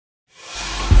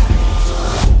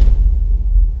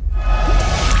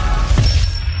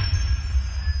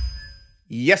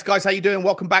Yes, guys, how you doing?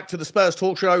 Welcome back to the Spurs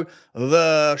Talk Show,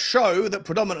 the show that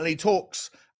predominantly talks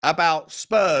about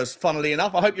Spurs, funnily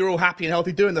enough. I hope you're all happy and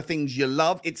healthy, doing the things you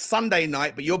love. It's Sunday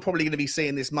night, but you're probably going to be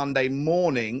seeing this Monday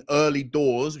morning, early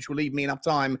doors, which will leave me enough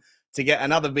time to get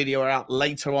another video out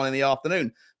later on in the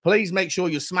afternoon. Please make sure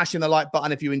you're smashing the like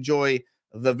button if you enjoy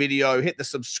the video. Hit the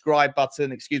subscribe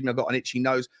button. Excuse me, I've got an itchy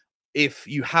nose. If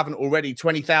you haven't already,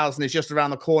 20,000 is just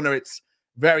around the corner. It's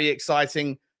very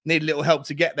exciting. Need a little help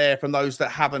to get there from those that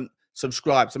haven't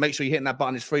subscribed. So make sure you're hitting that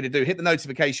button. It's free to do. Hit the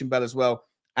notification bell as well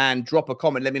and drop a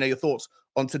comment. Let me know your thoughts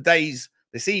on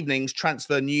this evening's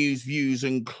transfer news, views,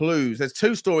 and clues. There's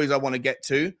two stories I want to get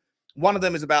to. One of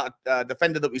them is about a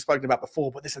defender that we've spoken about before,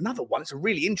 but there's another one. It's a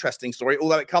really interesting story,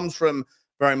 although it comes from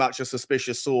very much a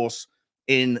suspicious source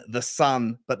in The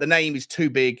Sun. But the name is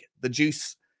too big. The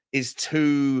juice is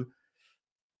too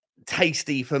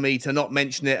tasty for me to not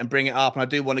mention it and bring it up, and I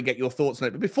do want to get your thoughts on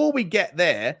it. But before we get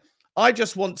there, I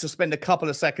just want to spend a couple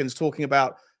of seconds talking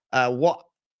about what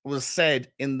was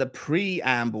said in the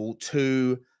preamble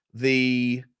to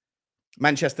the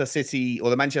Manchester City or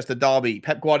the Manchester derby.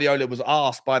 Pep Guardiola was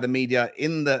asked by the media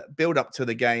in the build-up to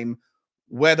the game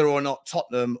whether or not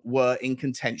Tottenham were in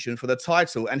contention for the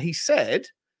title, and he said,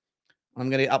 I'm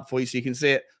going to get it up for you so you can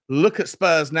see it, "Look at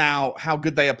Spurs now, how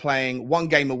good they are playing, one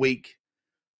game a week.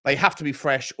 They have to be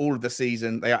fresh all of the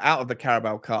season. They are out of the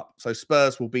Carabao Cup. So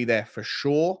Spurs will be there for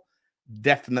sure.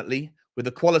 Definitely. With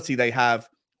the quality they have,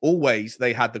 always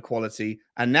they had the quality.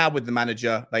 And now with the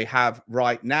manager they have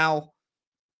right now."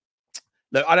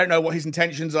 Look, I don't know what his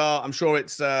intentions are. I'm sure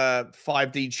it's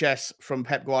 5D chess from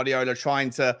Pep Guardiola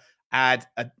trying to add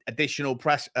additional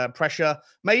pressure.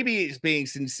 Maybe it's being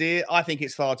sincere. I think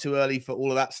it's far too early for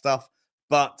all of that stuff.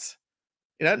 But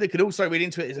you know, they could also read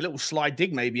into it as a little sly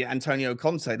dig maybe at Antonio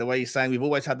Conte, the way he's saying we've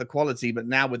always had the quality, but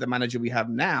now with the manager we have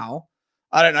now,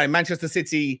 I don't know. Manchester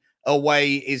City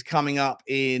away is coming up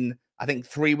in, I think,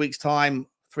 3 weeks' time,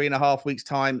 3.5 weeks'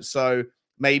 time. So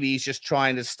maybe he's just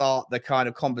trying to start the kind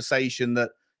of conversation that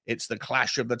it's the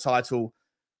clash of the title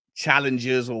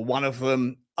challengers or one of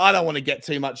them. I don't want to get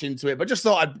too much into it, but just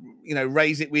thought I'd,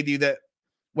 raise it with you that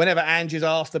whenever Ange is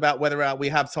asked about whether we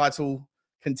have title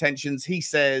contentions, he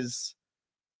says,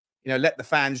 let the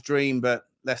fans dream, but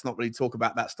let's not really talk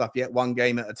about that stuff yet, one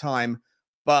game at a time.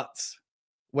 But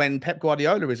when Pep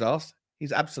Guardiola is asked,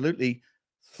 he's absolutely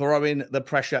throwing the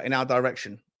pressure in our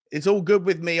direction. It's all good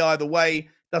with me either way.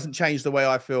 Doesn't change the way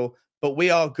I feel. But we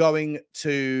are going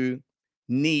to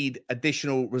need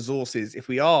additional resources if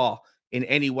we are in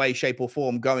any way, shape, or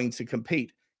form going to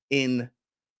compete in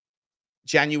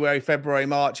January, February,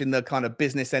 March, in the kind of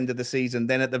business end of the season.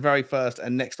 Then at the very first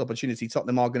and next opportunity,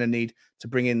 Tottenham are going to need to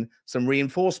bring in some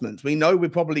reinforcements. We know we're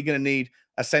probably going to need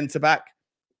a centre-back.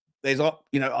 There's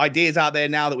ideas out there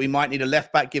now that we might need a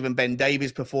left-back, given Ben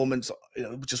Davies' performance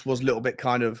just was a little bit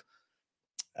kind of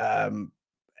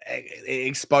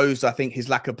exposed, I think, his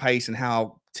lack of pace and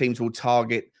how teams will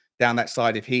target down that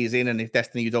side if he is in and if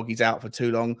Destiny Udogi's out for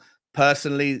too long.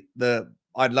 Personally,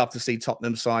 I'd love to see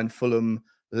Tottenham sign Fulham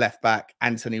left back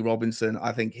Anthony Robinson.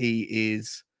 I think he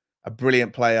is a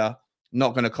brilliant player,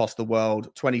 not going to cost the world.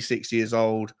 26 years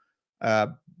old,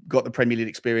 got the Premier League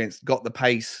experience, got the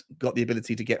pace, got the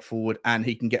ability to get forward, and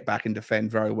he can get back and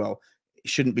defend very well. It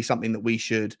shouldn't be something that we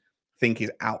should think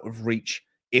is out of reach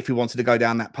if we wanted to go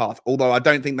down that path. Although I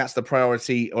don't think that's the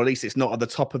priority, or at least it's not at the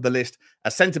top of the list.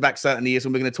 A centre-back certainly is,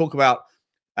 and we're going to talk about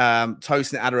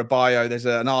Tosin Adarabioyo. There's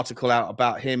an article out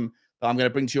about him that I'm going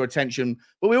to bring to your attention.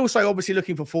 But we're also obviously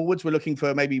looking for forwards. We're looking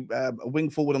for maybe a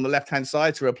wing forward on the left-hand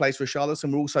side to replace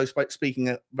Richarlison. We're also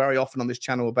speaking very often on this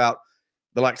channel about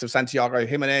the likes of Santiago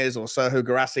Jimenez or Sergio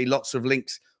Guirassy. Lots of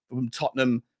links from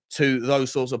Tottenham to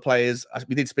those sorts of players.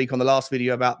 We did speak on the last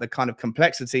video about the kind of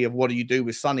complexity of what do you do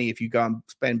with Sonny if you go and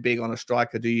spend big on a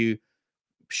striker. Do you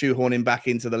shoehorn him back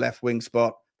into the left wing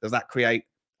spot? Does that create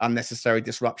unnecessary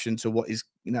disruption to what is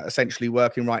essentially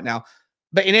working right now?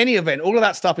 But in any event, all of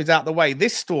that stuff is out the way.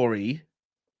 This story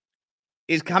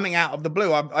is coming out of the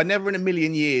blue. I never in a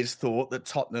million years thought that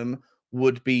Tottenham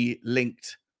would be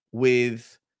linked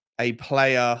with a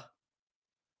player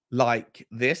like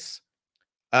this.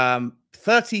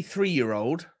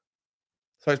 33-year-old.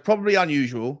 So it's probably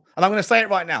unusual. And I'm going to say it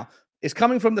right now. It's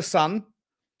coming from The Sun.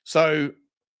 So,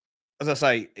 as I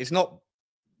say, it's not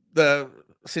the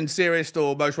sincerest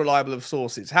or most reliable of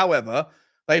sources. However,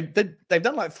 they've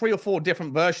done like 3 or 4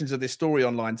 different versions of this story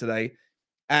online today,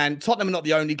 and Tottenham are not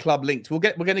the only club linked. We're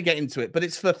going to get into it, but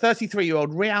it's for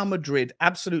 33-year-old Real Madrid,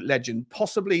 absolute legend,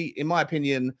 possibly, in my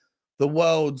opinion, the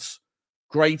world's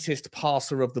greatest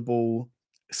passer of the ball,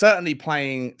 certainly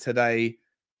playing today,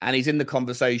 and he's in the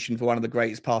conversation for one of the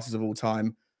greatest passers of all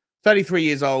time. 33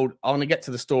 years old. I'm going to get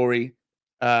to the story.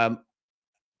 Um,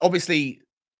 Obviously,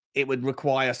 it would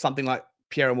require something like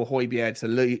Pierre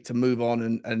Højbjerg to move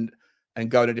on and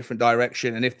go in a different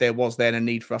direction. And if there was then a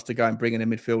need for us to go and bring in a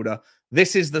midfielder,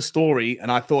 this is the story.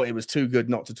 And I thought it was too good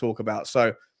not to talk about.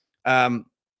 So,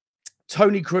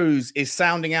 Toni Kroos is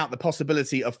sounding out the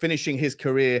possibility of finishing his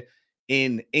career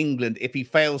in England if he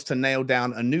fails to nail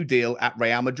down a new deal at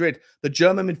Real Madrid. The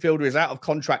German midfielder is out of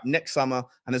contract next summer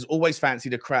and has always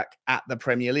fancied a crack at the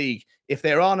Premier League. If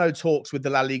there are no talks with the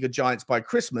La Liga giants by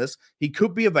Christmas, he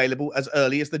could be available as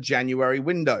early as the January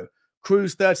window.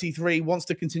 Kroos, 33, wants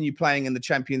to continue playing in the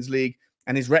Champions League,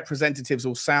 and his representatives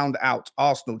will sound out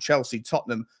Arsenal, Chelsea,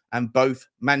 Tottenham, and both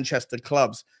Manchester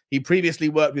clubs. He previously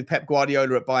worked with Pep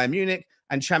Guardiola at Bayern Munich,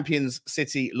 and Champions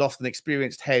City lost an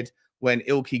experienced head when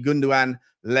Ilkay Gundogan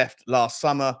left last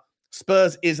summer.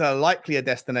 Spurs is a likelier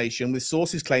destination, with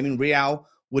sources claiming Real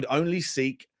would only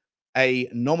seek a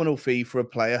nominal fee for a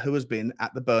player who has been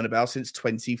at the Bernabeu since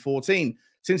 2014.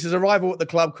 Since his arrival at the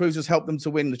club, Kroos has helped them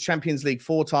to win the Champions League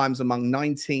 4 times among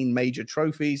 19 major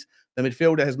trophies. The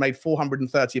midfielder has made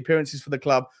 430 appearances for the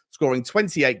club, scoring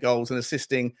 28 goals and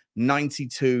assisting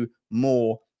 92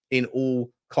 more in all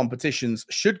competitions.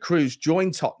 Should Kroos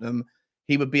join Tottenham,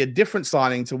 he would be a different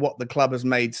signing to what the club has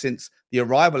made since the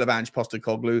arrival of Ange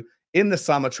Postecoglou. In the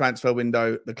summer transfer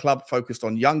window, the club focused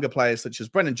on younger players such as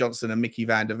Brennan Johnson and Mickey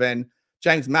van der Ven.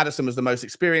 James Maddison was the most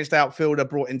experienced outfielder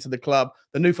brought into the club.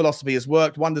 The new philosophy has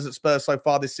worked wonders at Spurs so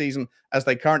far this season, as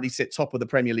they currently sit top of the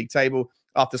Premier League table.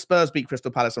 After Spurs beat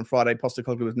Crystal Palace on Friday,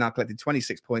 Postecoglou has now collected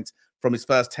 26 points from his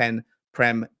first 10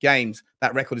 Prem games.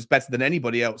 That record is better than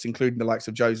anybody else, including the likes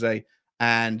of Jose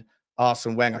and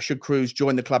Arsene Wenger. Should Kroos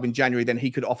join the club in January, then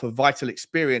he could offer vital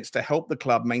experience to help the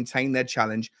club maintain their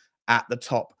challenge at the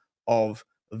top of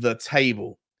the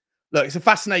table. Look, it's a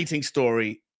fascinating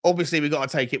story. Obviously, we've got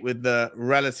to take it with the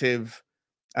relative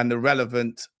and the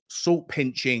relevant salt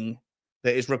pinching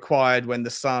that is required when the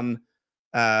Sun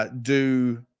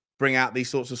do bring out these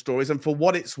sorts of stories. And for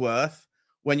what it's worth,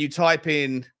 when you type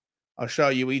in, I'll show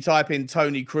you, when you type in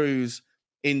Toni Kroos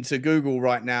into Google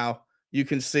right now, you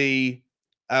can see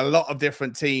a lot of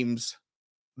different teams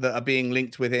that are being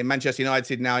linked with him. Manchester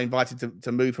United now invited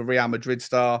to move for Real Madrid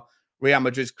star. Real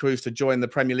Madrid's Kroos to join the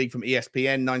Premier League from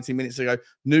ESPN 19 minutes ago.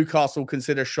 Newcastle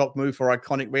consider shock move for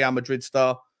iconic Real Madrid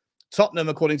star. Tottenham,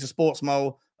 according to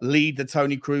Sportsmole, lead the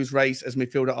Toni Kroos race as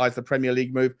midfielder eyes the Premier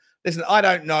League move. Listen, I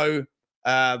don't know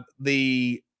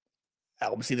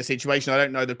obviously the situation. I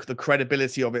don't know the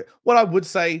credibility of it. What I would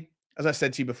say, as I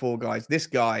said to you before, guys, this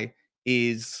guy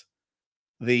is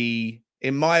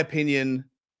in my opinion,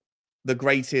 the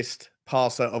greatest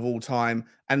passer of all time.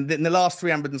 And in the last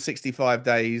 365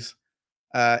 days,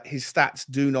 his stats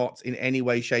do not in any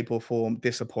way, shape, or form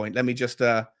disappoint. Let me just,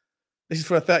 this is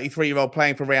for a 33-year-old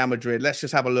playing for Real Madrid. Let's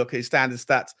just have a look at his standard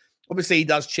stats. Obviously, he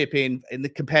does chip in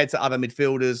compared to other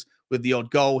midfielders with the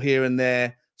odd goal here and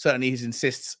there. Certainly, his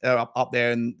assists are up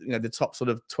there in the top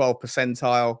sort of 12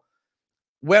 percentile.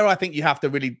 Where I think you have to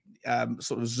really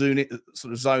sort of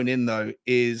zone in, though,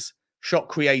 is shot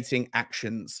creating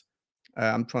actions.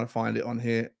 I'm trying to find it on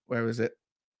here. Where is it?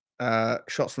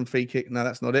 Shots from free kick. No,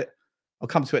 that's not it. I'll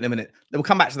come to it in a minute. We'll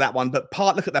come back to that one. But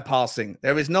look at their passing.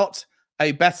 There is not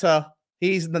a better.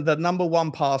 He's the number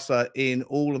one passer in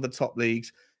all of the top leagues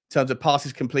in terms of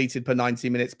passes completed per 90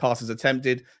 minutes, passes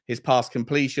attempted, his pass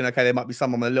completion. Okay, there might be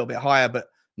someone a little bit higher, but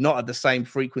not at the same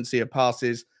frequency of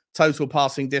passes. Total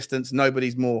passing distance,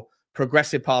 nobody's more.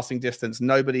 Progressive passing distance,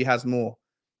 nobody has more.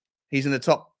 He's in the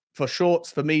top for shorts,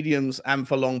 for mediums, and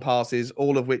for long passes,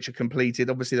 all of which are completed.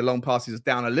 Obviously, the long passes is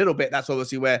down a little bit. That's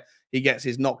obviously where he gets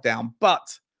his knockdown.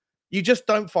 But you just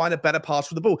don't find a better pass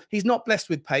for the ball. He's not blessed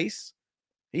with pace.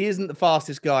 He isn't the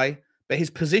fastest guy, but his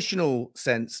positional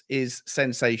sense is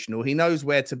sensational. He knows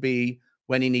where to be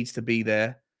when he needs to be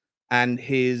there. And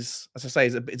his, as I say,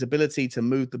 his ability to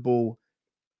move the ball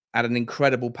at an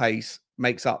incredible pace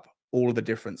makes up all of the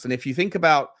difference. And if you think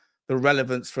about the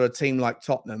relevance for a team like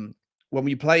Tottenham, when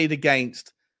we played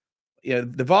against,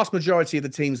 the vast majority of the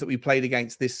teams that we played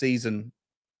against this season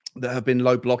that have been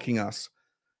low blocking us,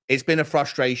 it's been a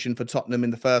frustration for Tottenham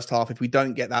in the first half. If we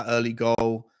don't get that early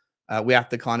goal, we have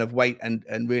to kind of wait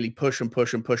and really push and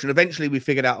push and push. And eventually we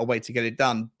figured out a way to get it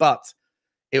done. But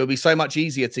it would be so much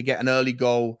easier to get an early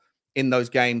goal in those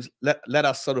games. Let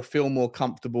us sort of feel more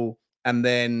comfortable. And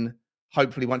then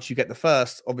hopefully once you get the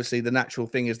first, obviously the natural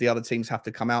thing is the other teams have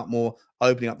to come out more,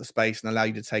 opening up the space and allow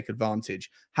you to take advantage.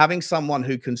 Having someone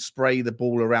who can spray the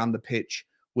ball around the pitch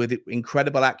with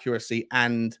incredible accuracy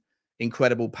and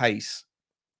incredible pace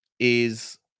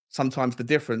is sometimes the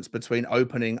difference between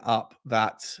opening up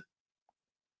that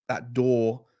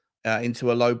door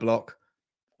into a low block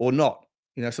or not.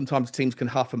 You know, sometimes teams can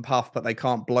huff and puff, but they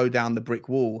can't blow down the brick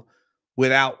wall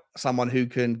without someone who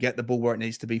can get the ball where it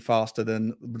needs to be faster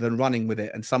than running with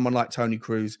it. And someone like Toni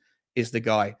Kroos is the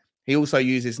guy. He also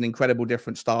uses an incredible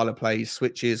different style of plays,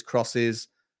 switches, crosses,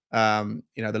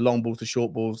 you know, the long balls, the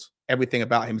short balls, everything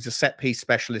about him. He's a set piece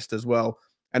specialist as well.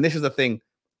 And this is the thing,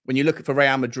 when you look at for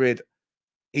Real Madrid,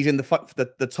 he's in the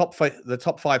top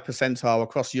 5 percentile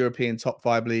across European top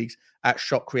 5 leagues at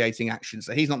shot creating action.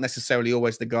 So he's not necessarily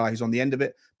always the guy who's on the end of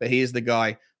it, but he is the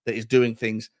guy that is doing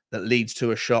things that leads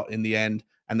to a shot in the end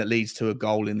and that leads to a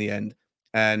goal in the end.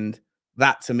 And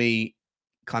that to me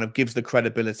kind of gives the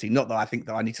credibility. Not that I think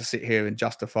that I need to sit here and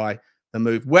justify the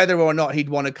move, whether or not he'd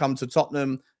want to come to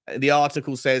Tottenham. The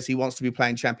article says he wants to be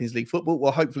playing Champions League football.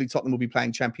 Well, hopefully Tottenham will be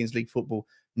playing Champions League football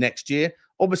next year.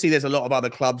 Obviously, there's a lot of other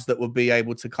clubs that would be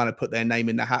able to kind of put their name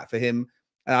in the hat for him.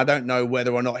 And I don't know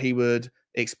whether or not he would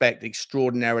expect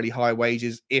extraordinarily high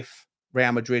wages if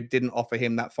Real Madrid didn't offer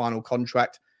him that final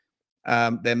contract.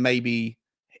 Then maybe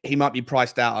he might be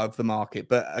priced out of the market.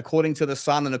 But according to The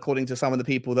Sun and according to some of the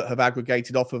people that have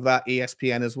aggregated off of that,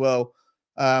 ESPN as well,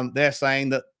 they're saying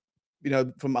that, you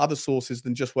know, from other sources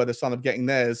than just where The Sun are getting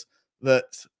theirs, that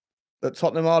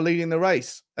Tottenham are leading the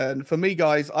race. And for me,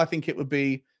 guys, I think it would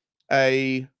be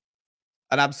an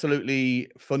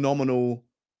absolutely phenomenal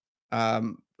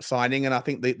signing. And I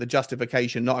think the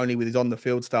justification, not only with his on the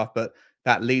field stuff, but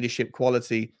that leadership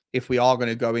quality, if we are going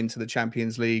to go into the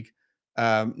Champions League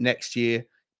next year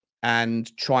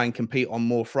and try and compete on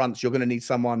more fronts, you're going to need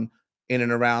someone in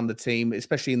and around the team,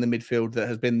 especially in the midfield, that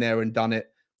has been there and done it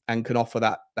and can offer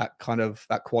that kind of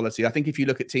that quality. I think if you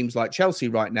look at teams like Chelsea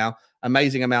right now,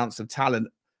 amazing amounts of talent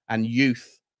and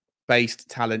youth-based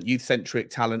talent,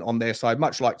 youth-centric talent on their side,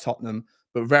 much like Tottenham,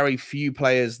 but very few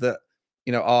players that,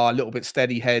 you know, are a little bit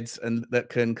steady heads and that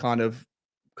can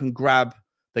grab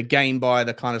the game by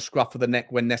the kind of scruff of the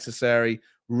neck when necessary,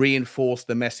 reinforce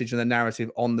the message and the narrative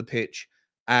on the pitch,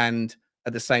 and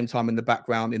at the same time in the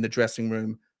background, in the dressing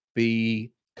room,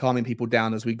 be calming people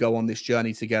down as we go on this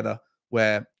journey together,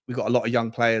 where we've got a lot of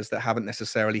young players that haven't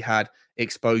necessarily had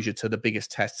exposure to the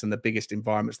biggest tests and the biggest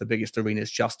environments, the biggest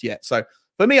arenas just yet. So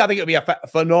for me, I think it would be a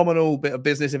phenomenal bit of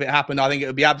business if it happened. I think it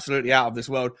would be absolutely out of this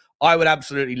world. I would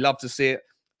absolutely love to see it.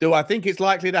 Do I think it's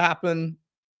likely to happen?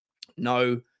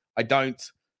 No, I don't.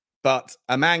 But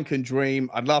a man can dream.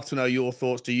 I'd love to know your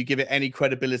thoughts. Do you give it any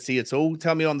credibility at all?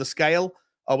 Tell me on the scale.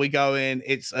 Are we going,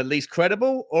 it's at least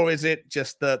credible, or is it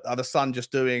just that the Sun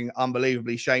just doing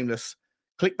unbelievably shameless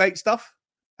clickbait stuff?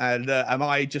 And am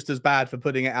I just as bad for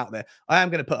putting it out there? I am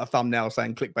going to put a thumbnail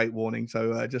saying clickbait warning,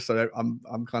 so just so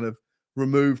I'm kind of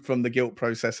removed from the guilt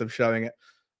process of showing it.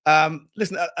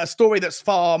 Listen, a story that's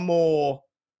far more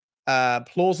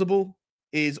plausible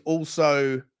is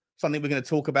also something we're going to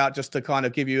talk about, just to kind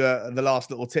of give you the last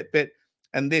little tidbit.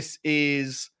 And this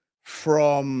is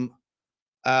from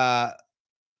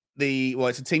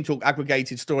it's a Team Talk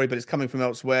aggregated story, but it's coming from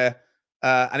elsewhere.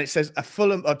 And it says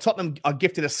Tottenham are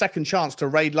gifted a second chance to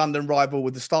raid London rival,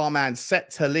 with the star man set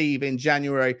to leave in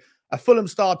January. A Fulham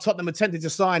star Tottenham attempted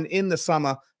to sign in the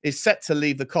summer is set to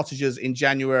leave the Cottagers in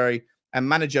January, and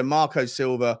manager Marco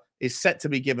Silva is set to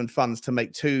be given funds to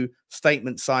make 2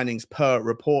 statement signings per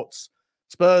reports.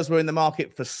 Spurs were in the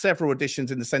market for several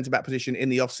additions in the centre-back position in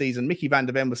the off-season. Mickey van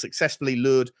der Ven was successfully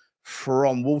lured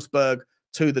from Wolfsburg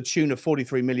to the tune of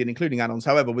 43 million, including add-ons.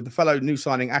 However, with the fellow new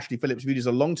signing, Ashley Phillips, viewed as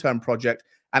a long-term project,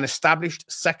 an established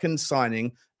second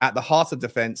signing at the heart of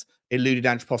defence eluded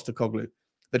Ange Postecoglou.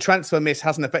 The transfer miss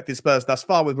hasn't affected Spurs thus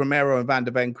far, with Romero and Van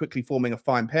der Ven quickly forming a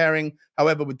fine pairing.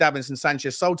 However, with Davinson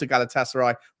Sanchez sold to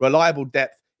Galatasaray, reliable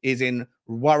depth is in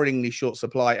worryingly short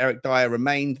supply. Eric Dyer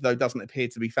remained, though doesn't appear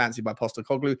to be fancied by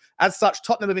Postecoglou. As such,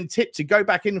 Tottenham have been tipped to go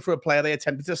back in for a player they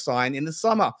attempted to sign in the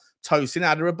summer, Tosin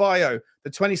Adarabioyo.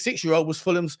 The 26-year-old was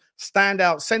Fulham's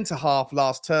standout centre-half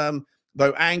last term,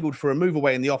 though angled for a move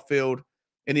away in the off-field.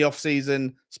 In the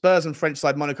off-season, Spurs and French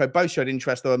side Monaco both showed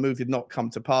interest, though a move did not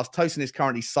come to pass. Tosin is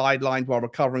currently sidelined while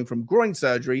recovering from groin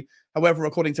surgery. However,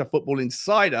 according to Football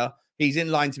Insider, he's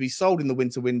in line to be sold in the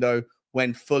winter window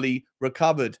when fully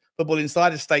recovered. Football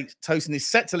Insider states Tosin is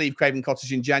set to leave Craven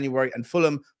Cottage in January, and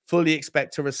Fulham fully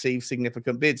expect to receive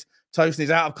significant bids. Tosin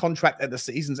is out of contract at the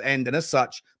season's end, and as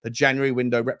such, the January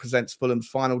window represents Fulham's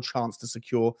final chance to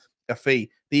secure a fee.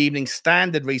 The Evening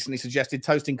Standard recently suggested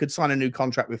Tosin could sign a new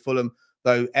contract with Fulham,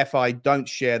 though FI don't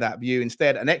share that view.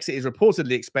 Instead, an exit is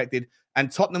reportedly expected, and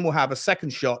Tottenham will have a second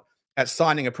shot at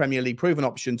signing a Premier League proven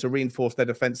option to reinforce their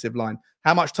defensive line.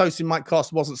 How much Tosin might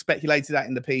cost wasn't speculated at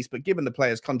in the piece, but given the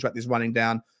player's contract is running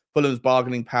down, Fulham's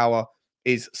bargaining power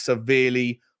is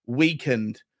severely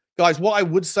weakened. Guys, what I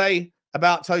would say,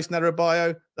 about Tosin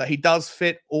Adebayo, that he does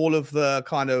fit all of the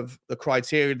kind of the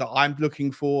criteria that I'm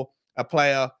looking for. A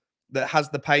player that has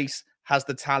the pace, has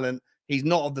the talent. He's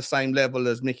not of the same level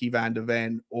as Mickey van der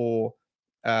Ven or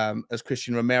as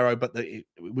Christian Romero, but it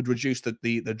would reduce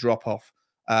the drop off.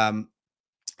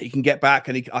 He can get back,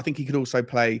 and I think he could also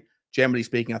play. Generally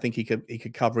speaking, I think he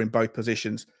could cover in both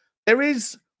positions. There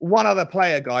is one other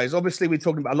player, guys. Obviously, we're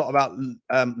talking about a lot about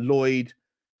Lloyd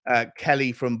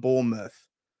Kelly from Bournemouth,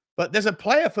 but there's a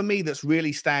player for me that's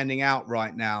really standing out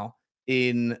right now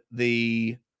in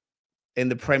the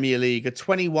Premier League. A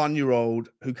 21-year-old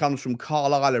who comes from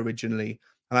Carlisle originally,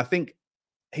 and I think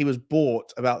he was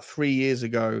bought about 3 years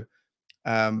ago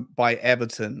by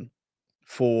Everton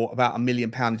for about £1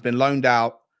 million. He's been loaned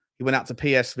out. He went out to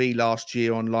PSV last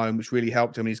year on loan, which really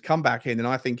helped him. He's come back in, and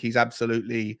I think he's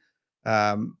absolutely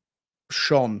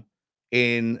shone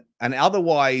in an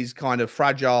otherwise kind of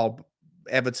fragile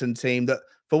Everton team that,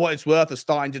 for what it's worth, are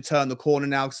starting to turn the corner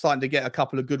now, starting to get a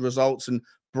couple of good results and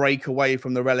break away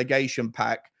from the relegation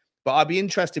pack. But I'd be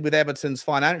interested with Everton's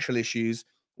financial issues,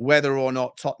 whether or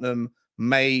not Tottenham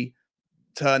may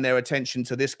turn their attention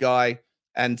to this guy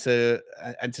and to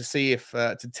see if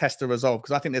to test the resolve,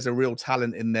 because I think there's a real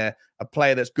talent in there, a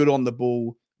player that's good on the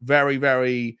ball, very,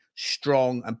 very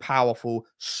strong and powerful,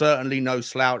 certainly no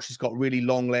slouch. He's got really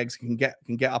long legs, can get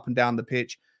up and down the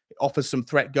pitch, offers some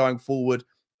threat going forward,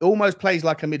 almost plays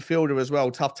like a midfielder as well,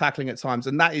 tough tackling at times.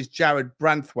 And that is Jared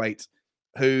Branthwaite,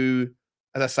 who,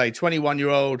 as I say,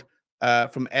 21-year-old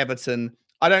from Everton.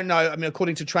 I don't know. I mean,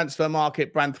 according to Transfer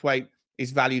Market, Branthwaite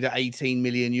is valued at 18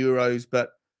 million euros,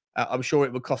 but I'm sure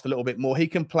it would cost a little bit more. He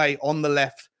can play on the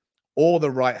left or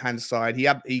the right-hand side.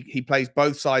 He plays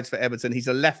both sides for Everton. He's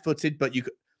a left-footed, but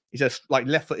he's like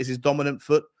left foot is his dominant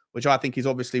foot, which I think is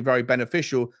obviously very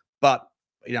beneficial. But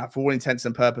for all intents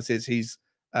and purposes, he's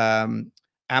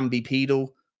ambipedal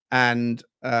and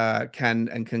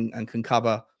can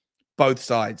cover both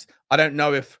sides. I don't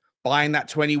know if buying that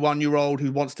 21-year-old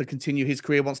who wants to continue his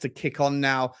career, wants to kick on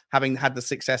now, having had the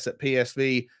success at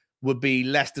PSV, would be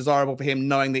less desirable for him,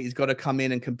 knowing that he's got to come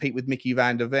in and compete with Mickey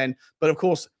van der Ven. But of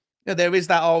course, there is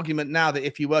that argument now that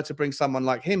if you were to bring someone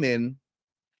like him in,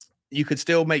 you could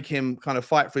still make him kind of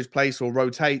fight for his place or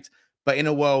rotate. But in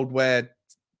a world where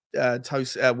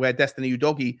Destiny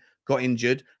Udogie got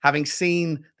injured, having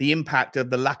seen the impact of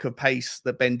the lack of pace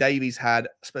that Ben Davies had,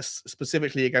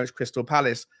 specifically against Crystal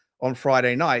Palace on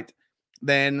Friday night,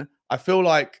 then I feel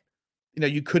like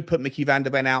you could put Mickey van der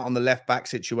Ven out on the left back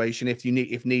situation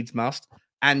if needs must,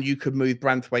 and you could move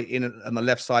Branthwaite in on the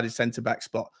left sided centre back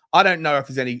spot. I don't know if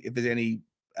there's any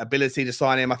ability to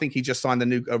sign him. I think he just signed a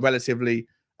new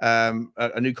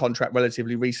contract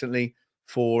relatively recently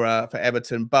for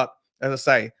Everton. But as I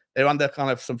say, they're under kind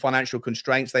of some financial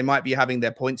constraints. They might be having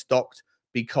their points docked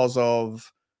because of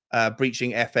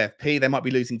breaching FFP. They might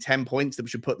be losing 10 points, that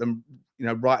should put them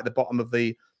right at the bottom of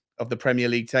the Premier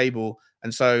League table.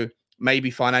 And so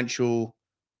maybe financial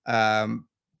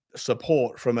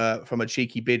support from a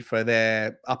cheeky bid for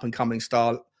their up and coming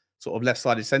star sort of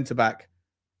left-sided centre back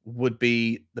would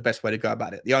be the best way to go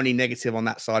about it. The only negative on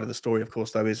that side of the story, of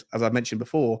course, though, is, as I mentioned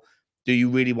before, do you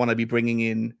really want to be bringing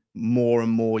in more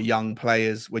and more young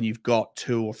players when you've got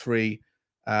 2 or 3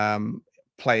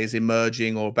 players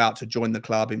emerging or about to join the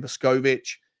club in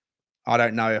Voskovic? I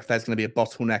don't know if there's going to be a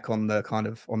bottleneck on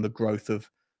the growth of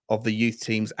the youth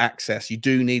team's access. You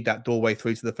do need that doorway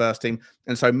through to the first team.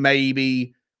 And so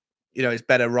maybe, it's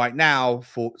better right now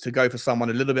to go for someone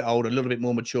a little bit older, a little bit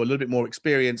more mature, a little bit more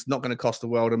experienced, not going to cost the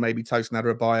world, and maybe Tosin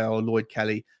Adebayo or Lloyd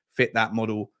Kelly fit that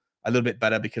model a little bit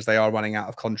better because they are running out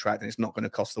of contract and it's not going to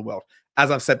cost the world.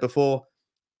 As I've said before,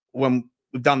 when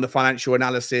we've done the financial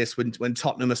analysis, when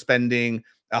Tottenham are spending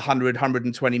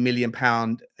 120 million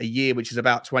pound a year, which is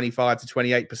about 25 to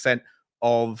 28%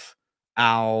 of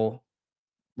our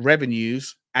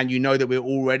revenues, and that we're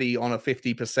already on a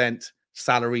 50%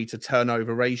 salary to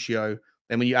turnover ratio,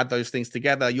 then when you add those things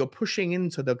together, you're pushing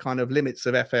into the kind of limits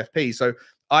of FFP. So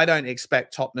I don't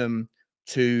expect Tottenham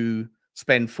to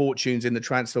spend fortunes in the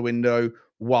transfer window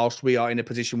whilst we are in a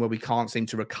position where we can't seem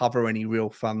to recover any real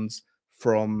funds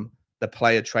from the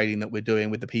player trading that we're doing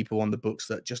with the people on the books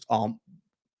that just aren't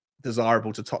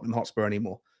desirable to Tottenham Hotspur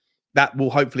anymore. That will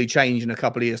hopefully change in a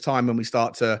couple of years' time when we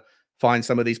start to find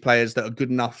some of these players that are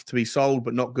good enough to be sold,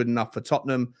 but not good enough for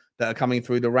Tottenham, that are coming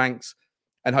through the ranks.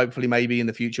 And hopefully maybe in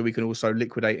the future, we can also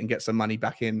liquidate and get some money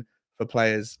back in for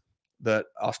players that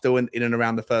are still in and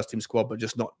around the first team squad, but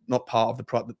just not part of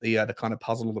the kind of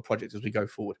puzzle or the project as we go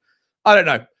forward. I don't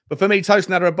know. But for me,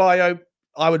 Tosin Adebayo,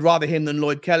 I would rather him than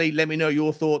Lloyd Kelly. Let me know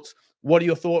your thoughts. What are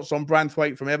your thoughts on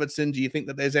Branthwaite from Everton? Do you think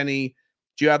that there's any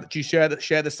Do you share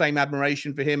the same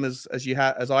admiration for him as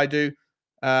I do?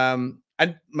 And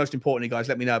most importantly, guys,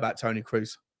 let me know about Toni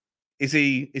Kroos. Is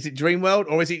it dream world,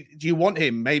 or do you want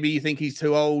him? Maybe you think he's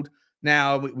too old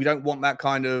now. We don't want that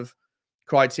kind of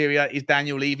criteria. Is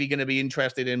Daniel Levy going to be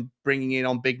interested in bringing in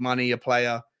on big money a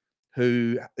player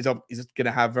who is going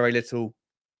to have very little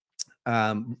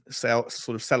sell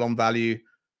on value?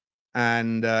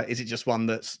 And is it just one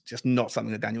that's just not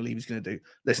something that Daniel Levy's going to do?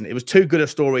 Listen, it was too good a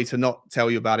story to not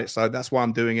tell you about it, so that's why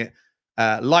I'm doing it.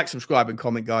 Like, subscribe, and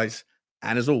comment, guys.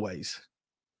 And as always,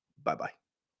 bye-bye.